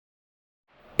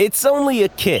It's only a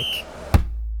kick,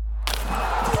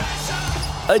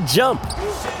 a jump,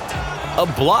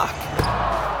 a block.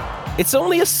 It's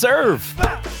only a serve.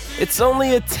 It's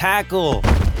only a tackle,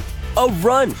 a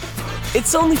run.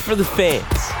 It's only for the fans.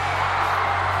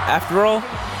 After all,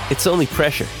 it's only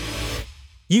pressure.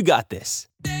 You got this.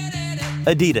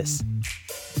 Adidas.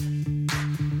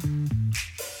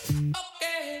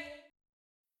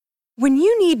 When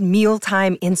you need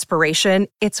mealtime inspiration,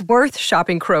 it's worth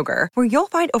shopping Kroger, where you'll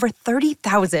find over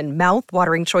 30,000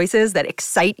 mouth-watering choices that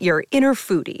excite your inner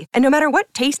foodie. And no matter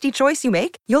what tasty choice you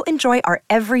make, you'll enjoy our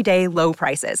everyday low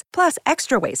prices, plus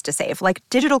extra ways to save, like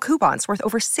digital coupons worth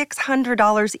over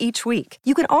 $600 each week.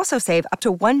 You can also save up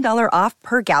to $1 off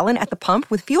per gallon at the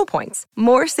pump with fuel points.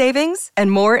 More savings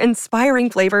and more inspiring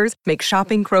flavors make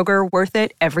shopping Kroger worth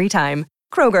it every time.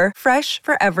 Kroger, fresh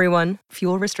for everyone.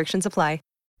 Fuel restrictions apply.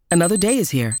 Another day is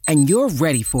here, and you're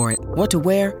ready for it. What to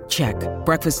wear? Check.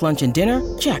 Breakfast, lunch, and dinner?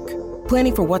 Check.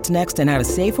 Planning for what's next and how to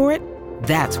save for it?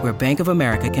 That's where Bank of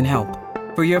America can help.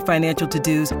 For your financial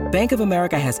to-dos, Bank of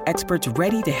America has experts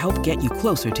ready to help get you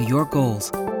closer to your goals.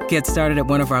 Get started at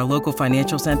one of our local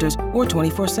financial centers or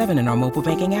 24/7 in our mobile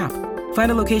banking app.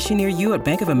 Find a location near you at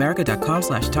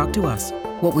bankofamerica.com/talktous.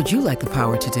 What would you like the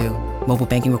power to do? Mobile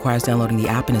banking requires downloading the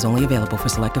app and is only available for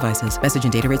select devices. Message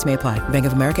and data rates may apply. Bank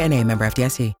of America N.A., member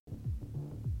FDIC.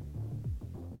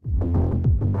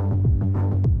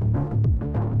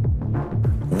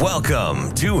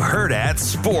 Welcome to Hurrdat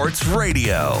Sports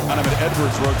Radio. Donovan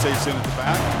Edwards rotates in at the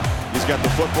back. He's got the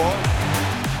football.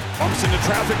 Bumps into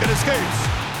traffic and escapes.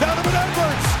 Donovan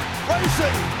Edwards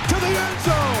racing to the end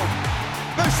zone.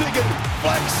 Michigan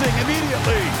flexing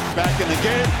immediately. Back in the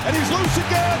game, and he's loose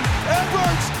again.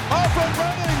 Edwards off and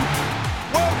running.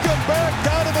 Welcome back,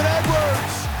 Donovan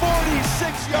Edwards.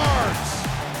 46 yards.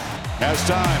 Has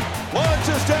time.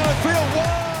 Launches downfield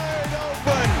wide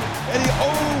open. And he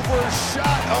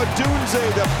overshot Odunze,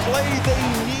 the play they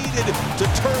needed to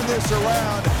turn this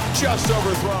around. Just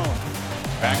overthrown.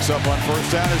 Backs up on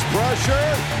first down, is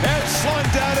pressure, and slung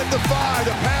down at the 5,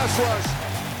 the pass rush.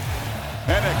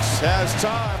 Penix has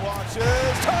time, launches,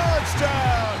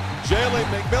 touchdown! Jalen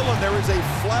McMillan, there is a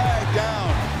flag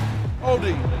down.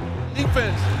 Holding,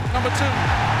 defense, number 2.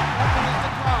 Open is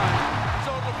declined.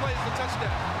 Soldier plays the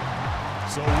touchdown.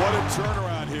 So what a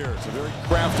turnaround here. It's a very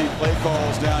crafty play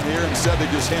calls down here. Instead, they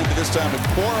just hand it this time to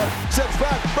Cora. Steps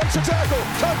back, breaks a tackle.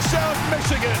 Touchdown,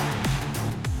 Michigan.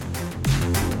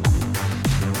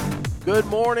 Good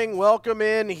morning. Welcome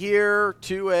in here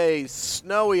to a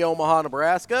snowy Omaha,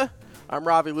 Nebraska. I'm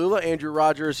Ravi Lula. Andrew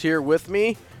Rogers here with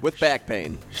me. With back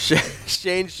pain. Shane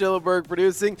Schillerberg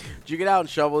producing. Did you get out and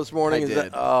shovel this morning? I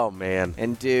did. Oh, man.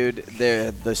 And, dude,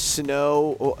 the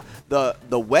snow,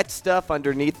 the wet stuff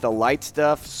underneath the light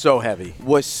stuff. So heavy.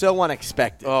 Was so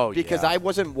unexpected. Oh, because yeah. I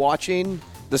wasn't watching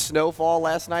the snowfall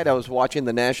last night. I was watching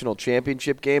the national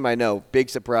championship game. I know, big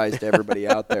surprise to everybody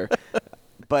out there.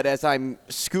 But as I'm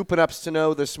scooping up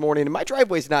snow this morning, and my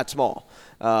driveway's not small,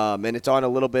 and it's on a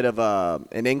little bit of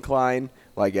an incline,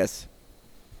 well, I guess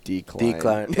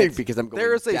decline. Because I'm going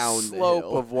There's down a slope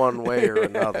of one way or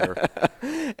another.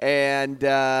 And,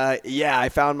 I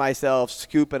found myself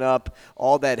scooping up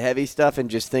all that heavy stuff and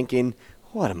just thinking,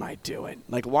 what am I doing?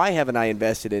 Like, why haven't I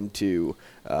invested into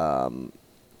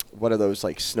what are those,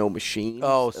 like, snow machines?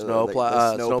 Oh, snow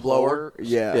blower?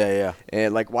 Yeah. Yeah.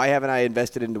 And, like, why haven't I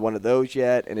invested into one of those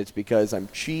yet? And it's because I'm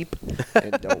cheap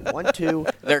and don't want to.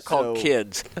 They're called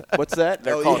kids. What's that?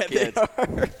 They're called kids.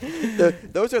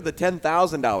 Those are the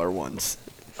 $10,000 ones.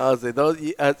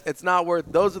 It's not worth.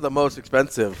 Those are the most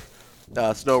expensive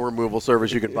snow removal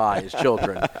service you can buy as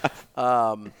children.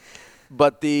 I'm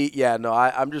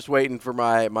just waiting for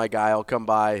my guy. I'll come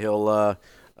by. He'll.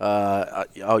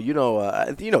 You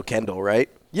know Kendall, right?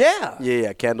 Yeah.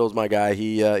 Yeah. Kendall's my guy.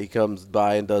 He comes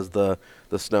by and does the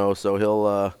snow, so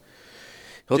he'll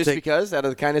just because out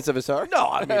of the kindness of his heart. No,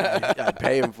 I mean I'd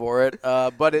pay him for it.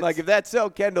 But it's like if that's so,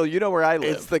 Kendall, you know where I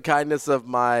live. It's the kindness of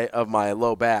my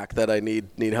low back that I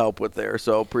need help with there.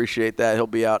 So appreciate that. He'll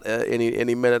be out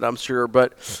any minute, I'm sure.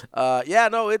 But it's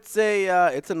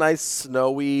a nice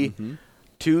snowy. Mm-hmm.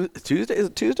 Tuesday? Is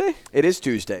it Tuesday? It is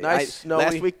Tuesday. Nice snowy.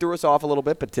 Last week threw us off a little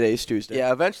bit, but today's Tuesday.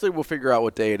 Yeah, eventually we'll figure out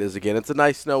what day it is again. It's a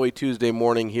nice snowy Tuesday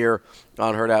morning here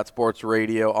on Hurrdat Sports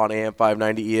Radio on AM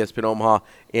 590 ESPN Omaha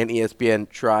and ESPN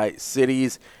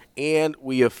Tri-Cities. And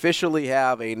we officially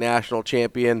have a national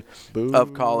champion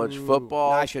of college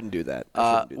football. No, I shouldn't do that.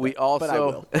 We also, but I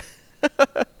will.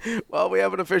 Well, we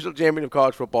have an official champion of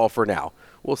college football for now.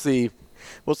 We'll see.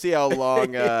 We'll see how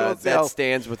long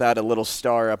stands without a little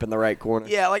star up in the right corner.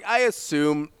 Yeah, like I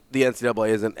assume the NCAA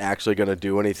isn't actually going to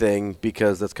do anything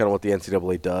because that's kind of what the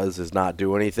NCAA does, is not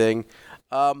do anything.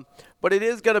 But it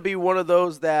is going to be one of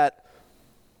those that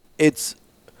it's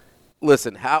 –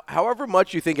 listen, however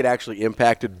much you think it actually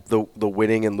impacted the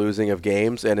winning and losing of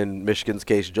games, and in Michigan's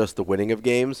case, just the winning of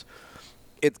games,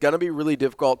 it's going to be really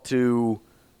difficult to –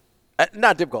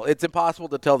 not difficult. It's impossible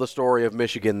to tell the story of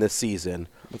Michigan this season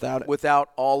without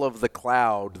all of the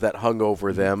cloud that hung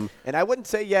over them. And I wouldn't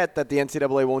say yet that the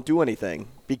NCAA won't do anything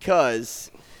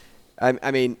because, I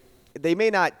mean, they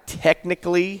may not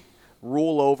technically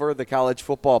rule over the college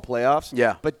football playoffs.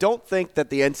 Yeah. But don't think that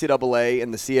the NCAA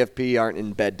and the CFP aren't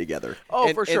in bed together.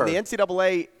 Oh, for sure. And the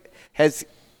NCAA has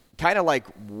kind of like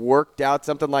worked out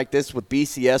something like this with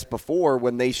BCS before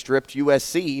when they stripped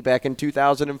USC back in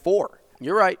 2004.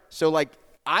 You're right. So, like,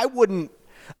 I'm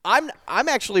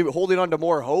actually holding on to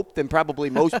more hope than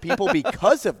probably most people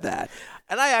because of that.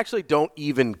 And I actually don't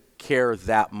even care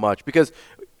that much because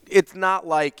it's not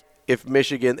like if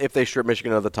they strip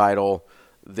Michigan of the title,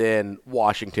 then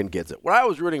Washington gets it. What I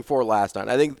was rooting for last night,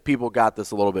 I think people got this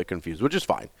a little bit confused, which is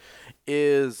fine,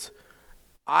 is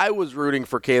I was rooting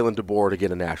for Kalen DeBoer to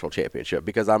get a national championship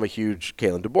because I'm a huge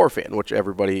Kalen DeBoer fan, which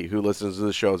everybody who listens to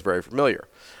the show is very familiar.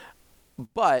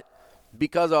 But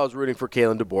because I was rooting for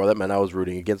Kalen DeBoer, that meant I was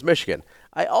rooting against Michigan.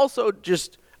 I also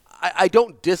I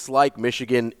don't dislike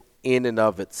Michigan in and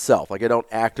of itself. Like, I don't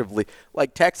actively –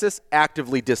 like, Texas,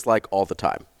 actively dislike all the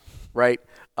time, right?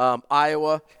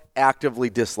 Iowa, actively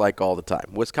dislike all the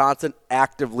time. Wisconsin,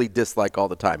 actively dislike all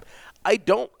the time. I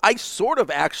sort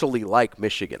of actually like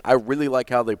Michigan. I really like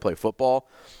how they play football.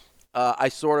 I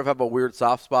sort of have a weird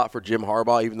soft spot for Jim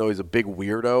Harbaugh, even though he's a big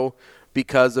weirdo,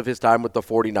 because of his time with the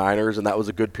 49ers, and that was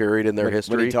a good period in their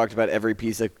history. When he talked about every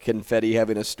piece of confetti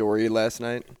having a story last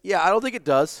night? Yeah, I don't think it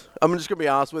does. I'm just going to be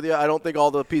honest with you. I don't think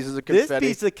all the pieces of confetti. This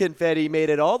piece of confetti made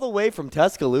it all the way from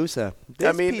Tuscaloosa.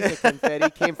 This piece of confetti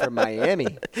came from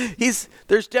Miami.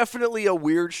 There's definitely a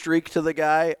weird streak to the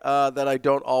guy that I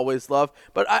don't always love.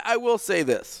 But I will say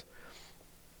this.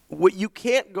 What you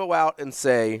can't go out and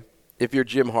say, if you're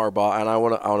Jim Harbaugh, and I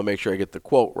want to make sure I get the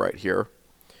quote right here.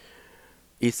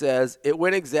 He says, it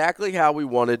went exactly how we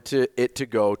wanted it to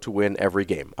go to win every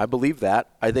game. I believe that.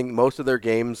 I think most of their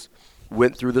games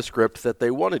went through the script that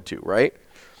they wanted to, right?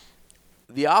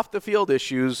 The off-the-field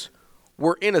issues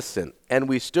were innocent, and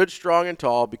we stood strong and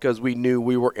tall because we knew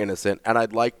we were innocent, and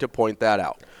I'd like to point that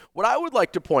out. What I would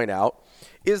like to point out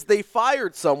is they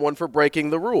fired someone for breaking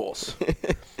the rules.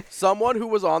 Someone who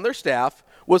was on their staff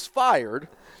was fired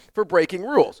for breaking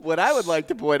rules. What I would like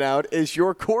to point out is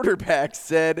your quarterback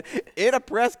said in a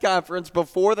press conference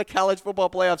before the college football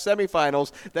playoff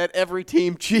semifinals that every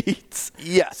team cheats.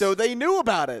 Yes. So they knew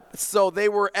about it. So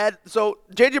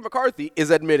J.J. McCarthy is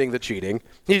admitting the cheating.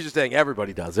 He's just saying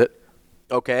everybody does it.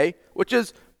 Okay? Which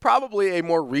is probably a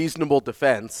more reasonable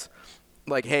defense.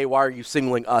 Like, hey, why are you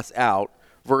singling us out?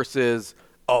 Versus,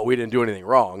 oh, we didn't do anything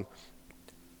wrong.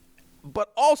 But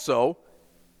also,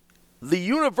 the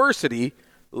university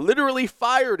literally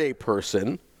fired a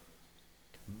person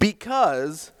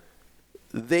because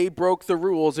they broke the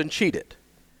rules and cheated.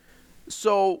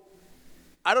 So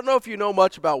I don't know if you know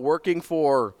much about working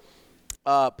for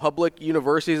public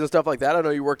universities and stuff like that. I know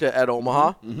you worked at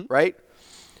Omaha, right?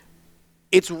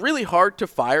 It's really hard to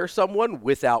fire someone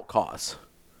without cause.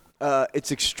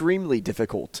 It's extremely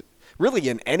difficult, really,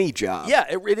 in any job. Yeah,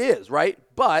 it is, right?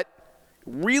 But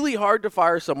really hard to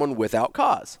fire someone without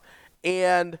cause.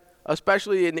 And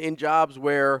especially in jobs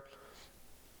where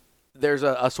there's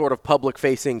a sort of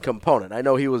public-facing component. I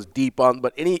know he was deep on,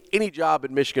 but any job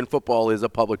in Michigan football is a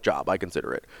public job, I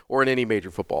consider it, or in any major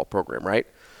football program, right?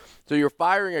 So you're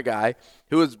firing a guy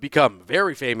who has become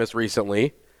very famous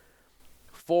recently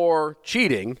for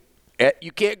cheating.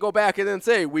 You can't go back and then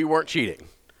say, we weren't cheating.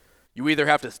 You either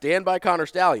have to stand by Connor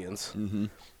Stallions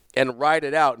and ride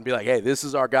it out and be like, hey, this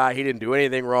is our guy, he didn't do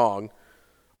anything wrong,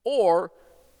 or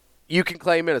you can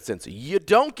claim innocence. You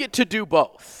don't get to do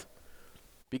both.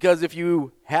 Because if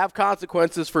you have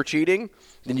consequences for cheating,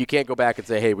 then you can't go back and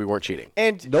say, hey, we weren't cheating.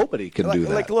 And nobody can do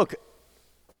that. Like, look,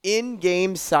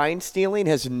 in-game sign stealing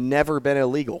has never been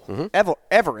illegal.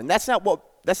 Ever. And that's not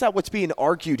what's being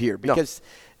argued here, because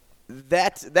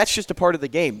that's just a part of the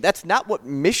game. That's not what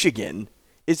Michigan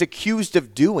is accused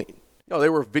of doing. No, they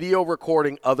were video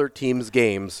recording other teams'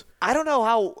 games. I don't know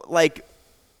how, like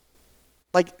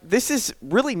this is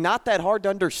really not that hard to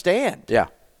understand. Yeah.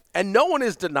 And no one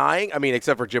is denying, I mean,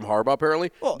 except for Jim Harbaugh, apparently,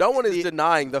 no one is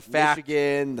denying the fact.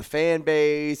 Michigan, the fan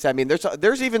base. I mean,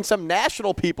 there's even some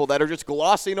national people that are just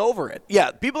glossing over it.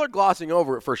 Yeah, people are glossing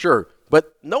over it for sure.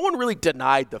 But no one really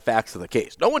denied the facts of the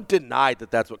case. No one denied that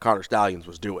that's what Connor Stallions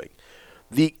was doing.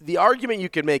 The argument you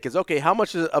can make is, okay, how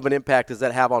much of an impact does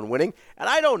that have on winning? And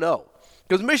I don't know.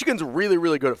 Because Michigan's really,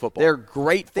 really good at football. They're a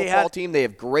great football team. They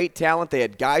have great talent. They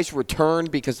had guys return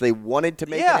because they wanted to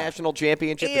make a national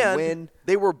championship and win.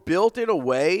 They were built in a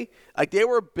way, they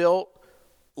were built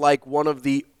like one of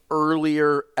the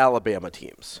earlier Alabama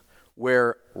teams,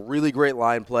 where really great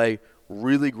line play,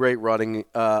 really great running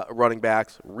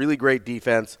backs, really great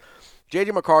defense.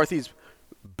 J.J. McCarthy's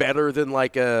better than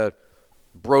like a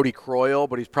Brody Croyle,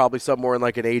 but he's probably somewhere in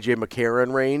like an A.J.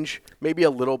 McCarron range, maybe a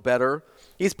little better.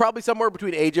 He's probably somewhere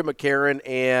between A.J. McCarron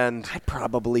and... I'd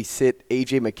probably sit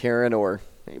A.J. McCarron or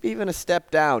maybe even a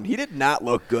step down. He did not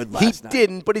look good last night. He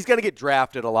didn't, but he's going to get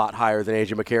drafted a lot higher than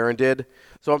A.J. McCarron did.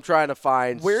 So I'm trying to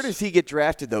find... Where does he get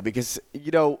drafted, though? Because,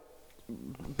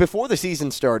 before the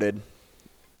season started,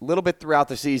 a little bit throughout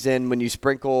the season, when you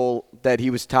sprinkle that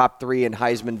he was top 3 in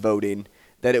Heisman voting,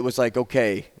 that it was like,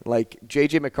 okay, like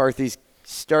J.J. McCarthy's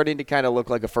starting to kind of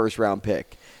look like a first-round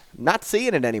pick. I'm not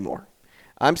seeing it anymore.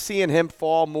 I'm seeing him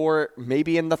fall more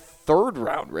maybe in the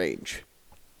third-round range.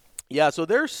 Yeah, so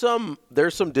there's some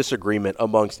disagreement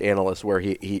amongst analysts where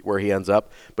he ends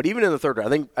up, but even in the third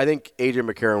round, I think A.J.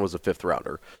 McCarron was a fifth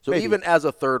rounder. So maybe. Even as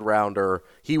a third rounder,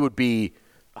 he would be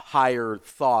higher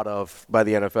thought of by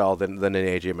the NFL than an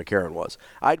A.J. McCarron was.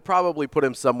 I'd probably put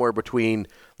him somewhere between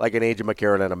like an A.J.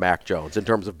 McCarron and a Mac Jones in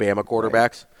terms of Bama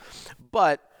quarterbacks. Right.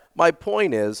 But my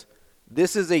point is,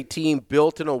 this is a team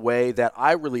built in a way that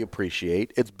I really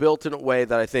appreciate. It's built in a way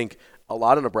that I think a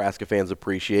lot of Nebraska fans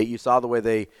appreciate. You saw the way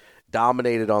they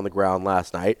dominated on the ground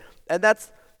last night. And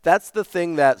that's the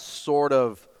thing that sort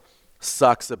of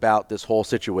sucks about this whole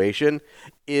situation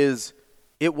is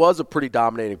it was a pretty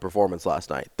dominating performance last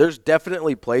night. There's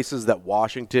definitely places that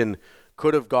Washington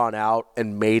could have gone out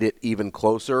and made it even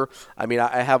closer. I mean,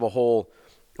 I have a whole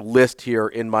list here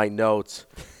in my notes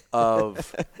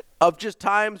of just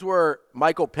times where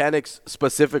Michael Penix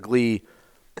specifically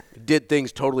did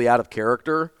things totally out of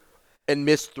character and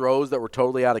missed throws that were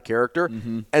totally out of character.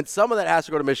 Mm-hmm. And some of that has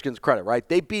to go to Michigan's credit, right?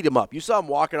 They beat him up. You saw him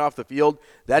walking off the field.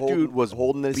 That dude was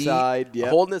holding his side. Yep.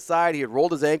 Holding his side. He had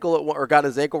rolled his ankle or got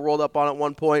his ankle rolled up on at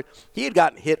one point. He had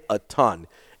gotten hit a ton.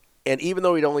 And even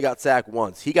though he'd only got sacked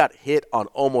once, he got hit on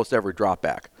almost every drop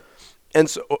back. And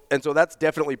so that's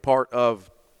definitely part of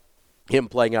him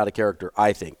playing out of character,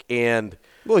 I think. And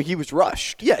well, he was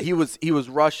rushed. Yeah, he was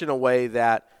rushed in a way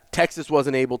that Texas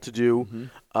wasn't able to do.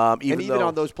 Mm-hmm. Even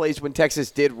on those plays when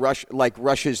Texas did rush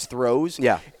his throws.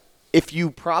 Yeah. If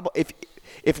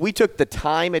we took the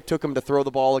time it took him to throw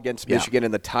the ball against Michigan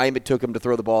and the time it took him to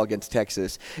throw the ball against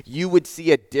Texas, you would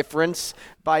see a difference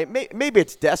by maybe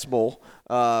it's decimal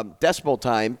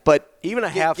time, but even a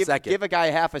half second. Give a guy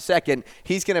a half a second,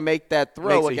 he's going to make that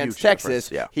throw against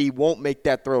Texas. Yeah. He won't make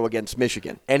that throw against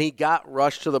Michigan. And he got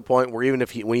rushed to the point where even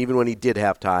when he did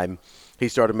have time, he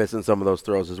started missing some of those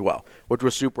throws as well, which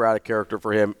was super out of character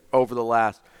for him over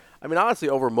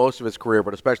most of his career,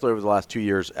 but especially over the last 2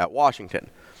 years at Washington.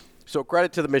 So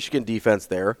credit to the Michigan defense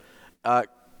there.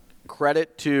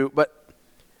 Credit to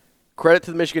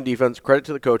the Michigan defense, credit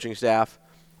to the coaching staff,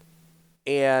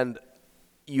 and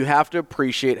you have to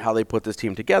appreciate how they put this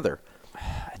team together.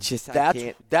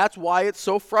 That's why it's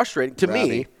so frustrating to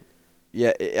me.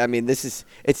 Yeah, I mean, it's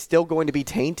still going to be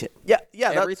tainted. Yeah.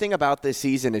 Everything about this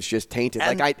season is just tainted.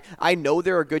 I know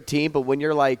they're a good team, but when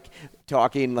you're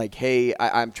talking hey,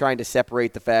 I'm trying to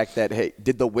separate the fact that, hey,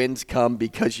 did the wins come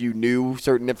because you knew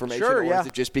certain information, or is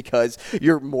it just because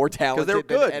you're more talented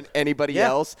than anybody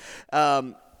else?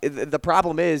 The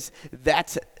problem is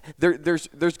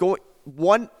there's going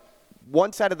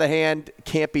one side of the hand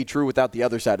can't be true without the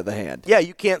other side of the hand. Yeah,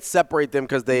 you can't separate them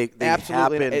because they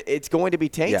absolutely happen. It's going to be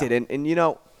tainted, and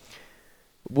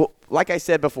like I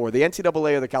said before, the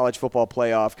NCAA or the College Football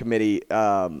Playoff Committee,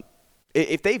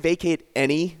 if they vacate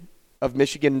any of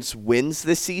Michigan's wins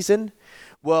this season,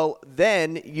 well,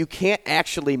 then you can't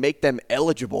actually make them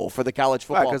eligible for the college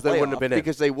football playoff they wouldn't have been in.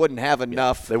 Because they wouldn't have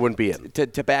enough. They wouldn't be in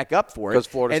to back up for it. Because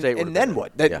Florida State would. And then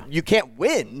what? You can't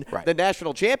win the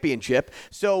national championship.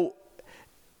 So,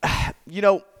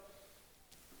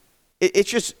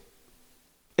 it's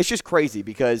just crazy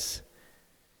because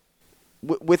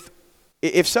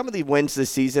if some of the wins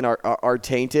this season are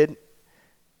tainted.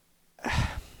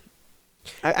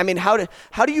 I mean, how do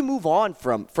you move on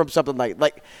from something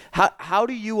like how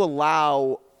do you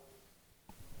allow?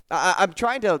 I'm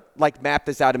trying to map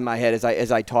this out in my head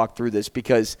as I talk through this,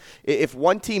 because if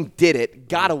one team did it,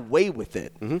 got away with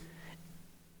it, mm-hmm.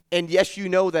 and yes,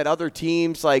 that other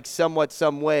teams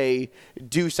some way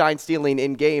do sign stealing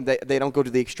in game, they don't go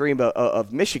to the extreme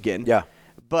of Michigan,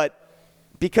 but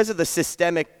because of the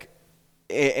systemic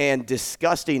and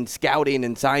disgusting scouting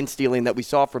and sign stealing that we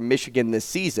saw from Michigan this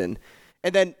season.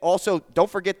 And then also,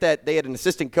 don't forget that they had an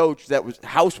assistant coach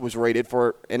house was raided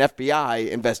for an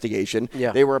FBI investigation.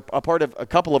 Yeah. They were a part of a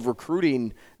couple of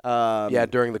recruiting.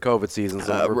 During the COVID seasons,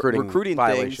 recruiting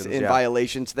violations, things and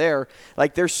violations there.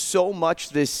 Like, there's so much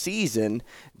this season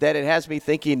that it has me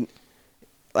thinking,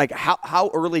 like, how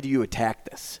early do you attack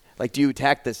this? Like, do you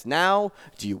attack this now?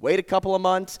 Do you wait a couple of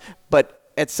months?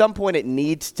 But at some point, it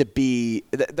needs to be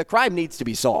the crime needs to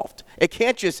be solved. We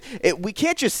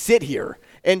can't just sit here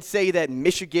and say that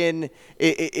Michigan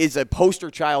is a poster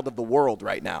child of the world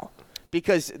right now,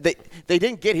 because they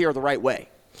didn't get here the right way.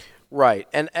 Right,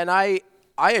 and I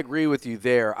agree with you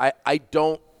there. I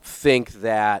don't think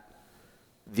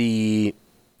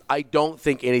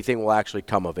anything will actually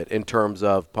come of it in terms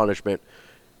of punishment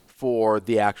for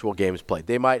the actual games played.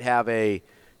 They might have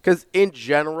because in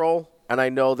general, and I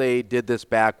know they did this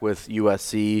back with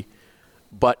USC,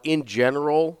 but in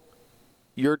general,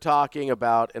 you're talking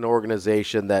about an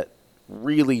organization that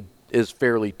really is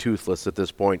fairly toothless at this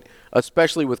point,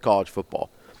 especially with college football,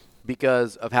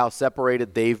 because of how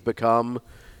separated they've become.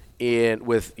 They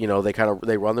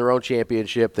run their own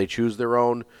championship, they choose their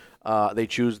own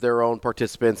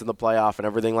participants in the playoff and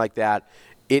everything like that.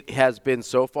 It has been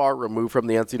so far removed from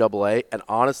the NCAA, and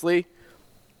honestly,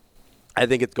 I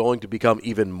think it's going to become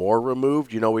even more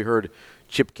removed. We heard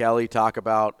Chip Kelly talk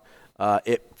about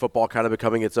football kind of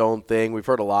becoming its own thing. We've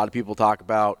heard a lot of people talk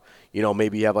about,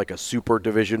 maybe you have like a super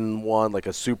Division I, like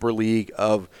a super league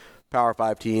of Power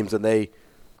 5 teams, and they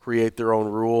create their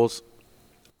own rules.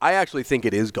 I actually think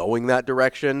it is going that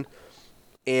direction.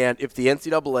 And if the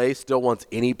NCAA still wants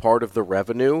any part of the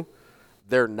revenue,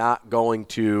 they're not going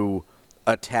to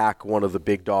attack one of the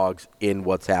big dogs in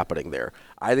what's happening there.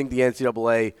 I think the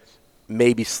NCAA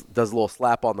maybe does a little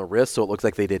slap on the wrist so it looks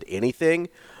like they did anything.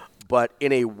 But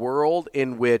in a world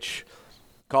in which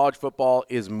college football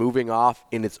is moving off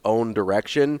in its own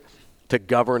direction to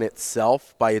govern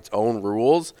itself by its own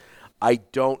rules, I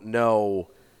don't know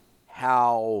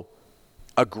how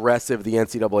aggressive the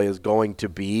NCAA is going to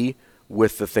be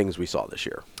with the things we saw this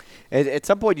year. At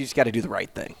some point, you just got to do the right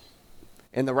thing.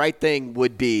 And the right thing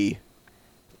would be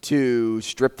to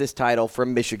strip this title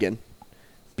from Michigan,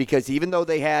 because even though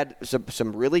they had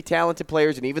some really talented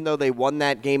players, and even though they won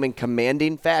that game in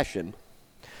commanding fashion,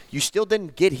 you still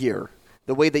didn't get here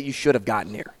the way that you should have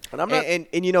gotten here. And I'm not,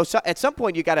 at some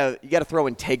point you gotta throw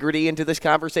integrity into this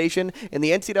conversation. And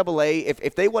the NCAA,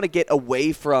 if they want to get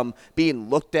away from being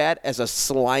looked at as a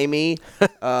slimy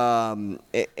and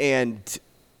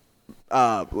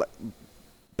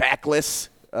backless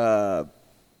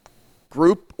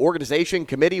group, organization,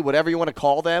 committee, whatever you want to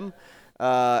call them,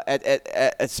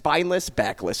 spineless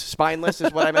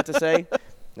is what I meant to say.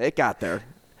 It got there.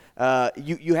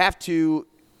 You have to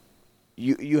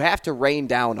rain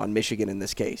down on Michigan in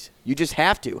this case. You just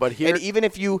have to. But here, and even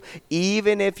if you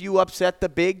upset the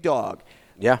big dog,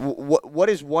 yeah. What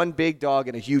is one big dog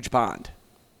in a huge pond?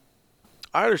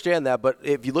 I understand that, but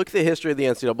if you look at the history of the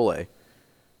NCAA,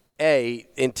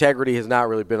 integrity has not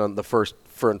really been on the first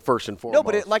and foremost. No,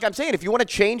 but like I'm saying, if you want to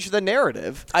change the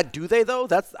narrative, do they though?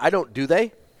 Do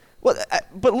they? Well,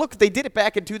 but look, they did it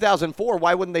back in 2004.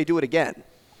 Why wouldn't they do it again?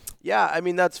 Yeah, I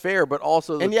mean, that's fair, but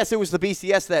also... And yes, it was the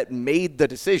BCS that made the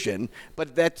decision,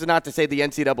 but that's not to say the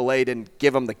NCAA didn't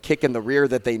give them the kick in the rear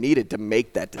that they needed to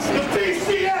make that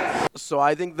decision. So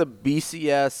I think the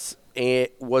BCS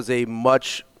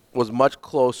was much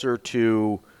closer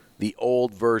to the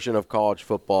old version of college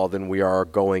football than we are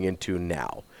going into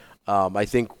now. I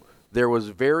think there was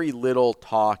very little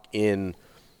talk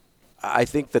I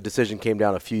think the decision came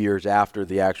down a few years after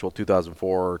the actual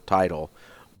 2004 title,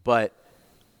 but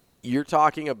you're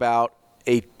talking about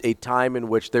a time in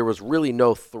which there was really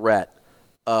no threat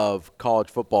of college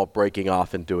football breaking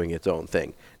off and doing its own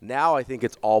thing. Now I think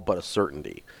it's all but a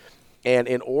certainty. And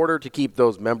in order to keep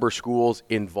those member schools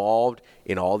involved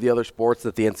in all the other sports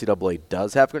that the NCAA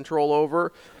does have control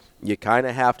over, you kind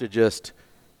of have to just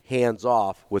hands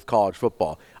off with college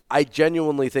football. I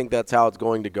genuinely think that's how it's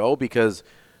going to go, because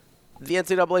the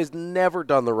NCAA's never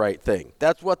done the right thing.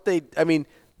 That's what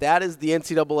that is the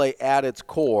NCAA at its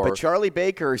core. But Charlie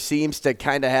Baker seems to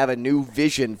kind of have a new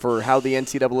vision for how the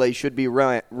NCAA should be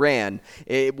ran.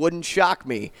 It wouldn't shock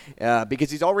me because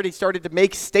he's already started to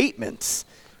make statements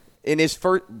in his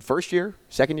first year,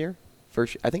 second year.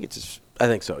 I think it's his. I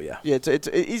think so, yeah. Yeah,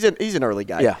 he's an early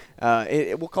guy. Yeah.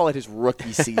 We'll call it his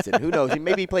rookie season. Who knows?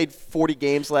 Maybe he played 40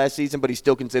 games last season, but he's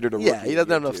still considered a rookie. Yeah, he doesn't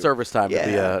have enough service time to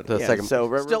be the second.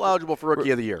 So still eligible for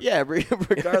Rookie of the Year. Yeah,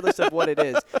 regardless of what it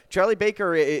is. Charlie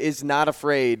Baker is not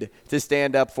afraid to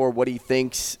stand up for what he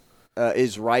thinks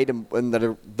is right and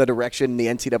the direction the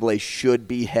NCAA should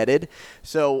be headed.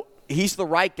 So he's the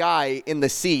right guy in the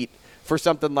seat for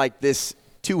something like this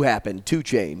to happen, to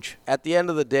change. At the end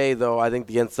of the day, though, I think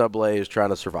the NCAA is trying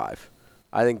to survive.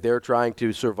 I think they're trying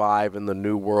to survive in the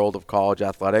new world of college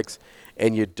athletics,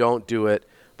 and you don't do it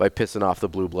by pissing off the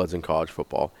blue bloods in college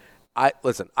football.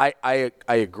 I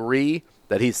agree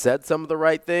that he said some of the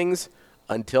right things.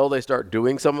 Until they start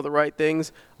doing some of the right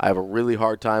things, I have a really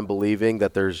hard time believing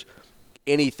that there's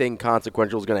anything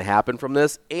consequential is going to happen from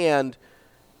this. And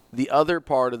the other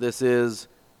part of this is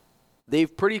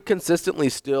they've pretty consistently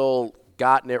still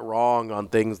gotten it wrong on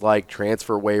things like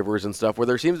transfer waivers and stuff, where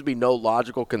there seems to be no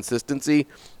logical consistency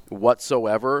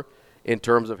whatsoever in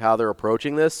terms of how they're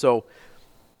approaching this. So,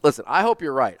 listen, I hope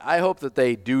you're right. I hope that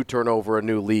they do turn over a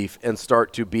new leaf and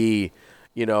start to be,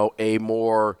 a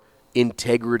more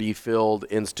integrity-filled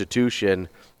institution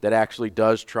that actually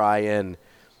does try and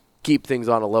keep things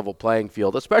on a level playing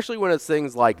field, especially when it's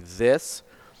things like this.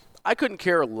 I couldn't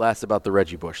care less about the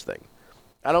Reggie Bush thing.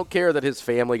 I don't care that his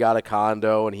family got a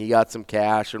condo and he got some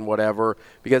cash and whatever,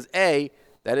 because A,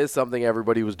 that is something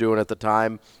everybody was doing at the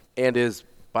time and is,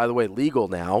 by the way, legal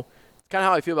now. It's kind of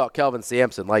how I feel about Kelvin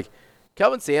Sampson. Like,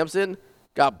 Kelvin Sampson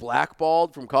got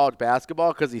blackballed from college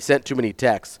basketball because he sent too many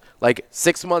texts. Like,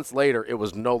 6 months later, it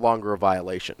was no longer a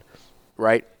violation,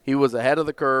 right? He was ahead of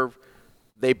the curve.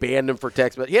 They banned him for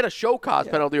text, but he had a show cause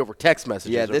penalty over text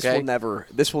messages. Yeah, this will never.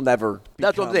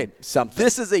 That's what I'm saying. Something.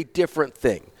 This is a different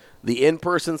thing. The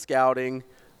in-person scouting,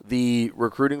 the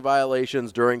recruiting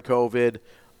violations during COVID,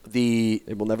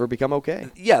 it will never become okay.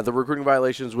 Yeah, the recruiting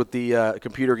violations with the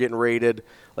computer getting raided.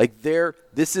 Like,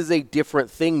 this is a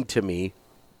different thing to me,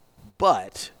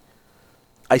 but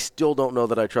I still don't know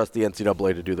that I trust the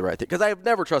NCAA to do the right thing, because I have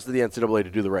never trusted the NCAA to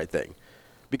do the right thing,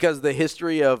 because the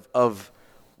history of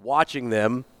watching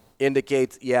them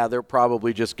indicates, yeah, they're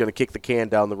probably just going to kick the can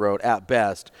down the road at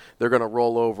best. They're going to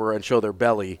roll over and show their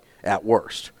belly at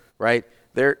worst, right?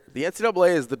 The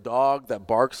NCAA is the dog that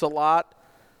barks a lot,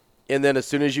 and then as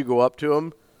soon as you go up to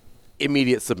them,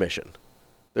 immediate submission.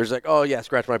 There's like, oh, yeah,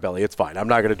 scratch my belly. It's fine. I'm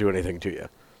not going to do anything to you.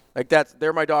 Like,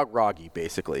 they're my dog Roggy,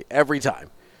 basically, every time.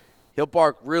 He'll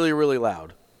bark really, really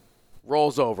loud.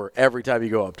 Rolls over every time you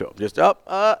go up to him. Just,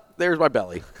 there's my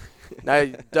belly. Now,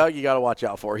 Doug, you got to watch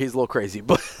out for. He's a little crazy.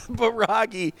 But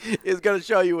Roggy is going to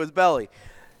show you his belly.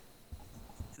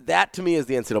 That, to me, is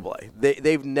the NCAA.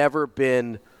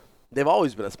 They've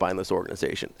always been a spineless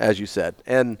organization, as you said.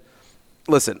 And,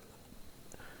 listen,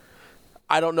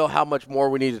 I don't know how much more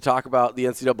we need to talk about the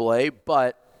NCAA,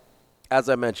 but as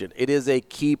I mentioned, it is a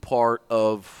key part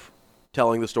of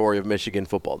telling the story of Michigan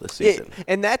football this season.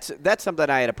 And that's something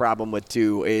I had a problem with,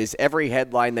 too, is every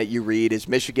headline that you read is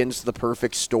Michigan's the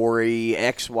perfect story,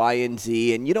 X, Y, and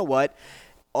Z. And you know what?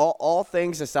 All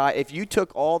things aside, if you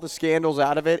took all the scandals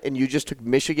out of it and you just took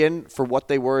Michigan for what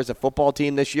they were as a football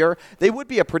team this year, they would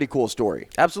be a pretty cool story.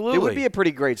 Absolutely. It would be a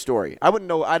pretty great story. I don't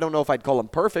know if I'd call them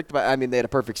perfect, but I mean, they had a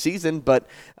perfect season. But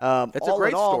it's a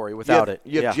great story without it.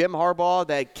 You have Jim Harbaugh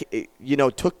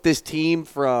that took this team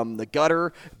from the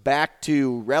gutter back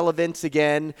to relevance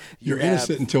again. You're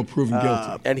innocent until proven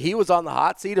guilty. And he was on the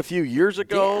hot seat a few years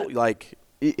ago. Yeah.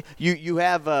 You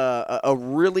have a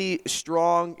really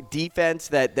strong defense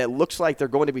that looks like they're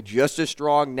going to be just as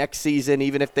strong next season,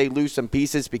 even if they lose some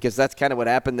pieces, because that's kind of what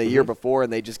happened the year before,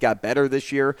 and they just got better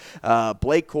this year.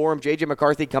 Blake Corum, J.J.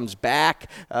 McCarthy comes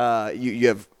back. You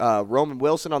have Roman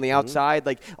Wilson on the outside.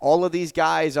 Like, all of these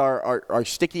guys are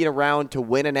sticking around to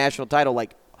win a national title.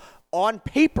 Like, on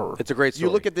paper, it's a great story.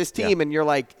 You look at this team and you're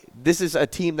like, this is a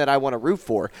team that I want to root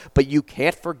for, but you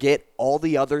can't forget all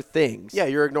the other things. Yeah,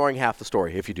 you're ignoring half the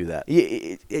story if you do that.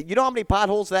 You know how many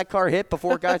potholes that car hit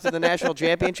before it got to the national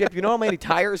championship? You know how many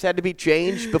tires had to be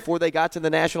changed before they got to the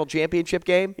national championship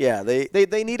game? Yeah,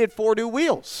 they needed 4 new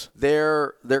wheels.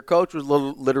 Their coach was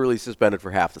literally suspended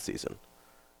for half the season.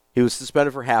 He was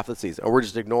suspended for half the season. And we're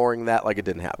just ignoring that like it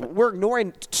didn't happen. We're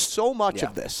ignoring so much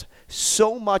of this,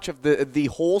 so much of the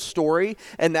whole story,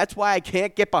 and that's why I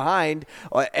can't get behind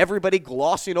everybody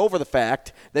glossing over the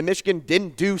fact that Michigan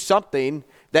didn't do something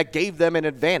that gave them an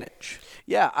advantage.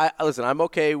 Yeah, listen, I'm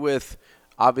okay with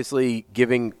obviously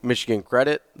giving Michigan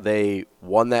credit. They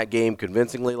won that game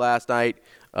convincingly last night,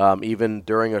 even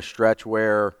during a stretch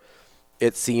where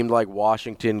it seemed like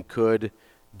Washington could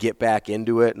get back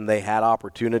into it, and they had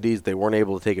opportunities they weren't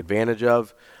able to take advantage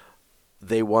of.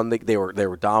 They won. They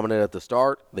were dominant at the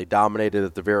start. They dominated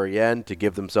at the very end to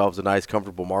give themselves a nice,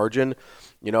 comfortable margin.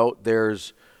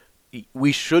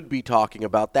 We should be talking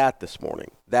about that this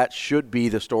morning. That should be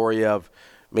the story of,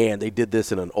 man, they did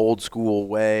this in an old school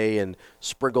way and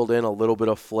sprinkled in a little bit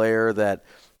of flair that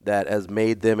has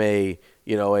made them a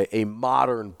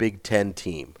modern Big Ten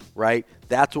team, right?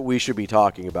 That's what we should be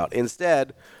talking about.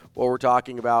 Instead, What we're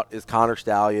talking about is Connor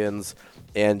Stallions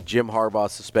and Jim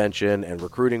Harbaugh's suspension and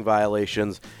recruiting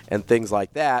violations and things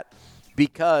like that,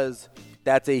 because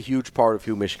that's a huge part of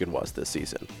who Michigan was this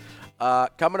season.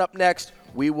 Coming up next,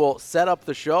 we will set up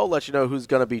the show, let you know who's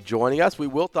going to be joining us. We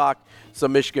will talk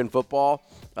some Michigan football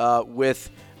with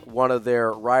one of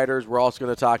their writers. We're also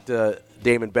going to talk to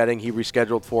Damon Betting. He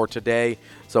rescheduled for today,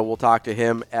 so we'll talk to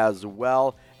him as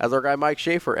well as our guy Mike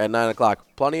Schaefer at 9 o'clock.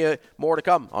 Plenty of more to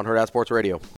come on Herd at Sports Radio.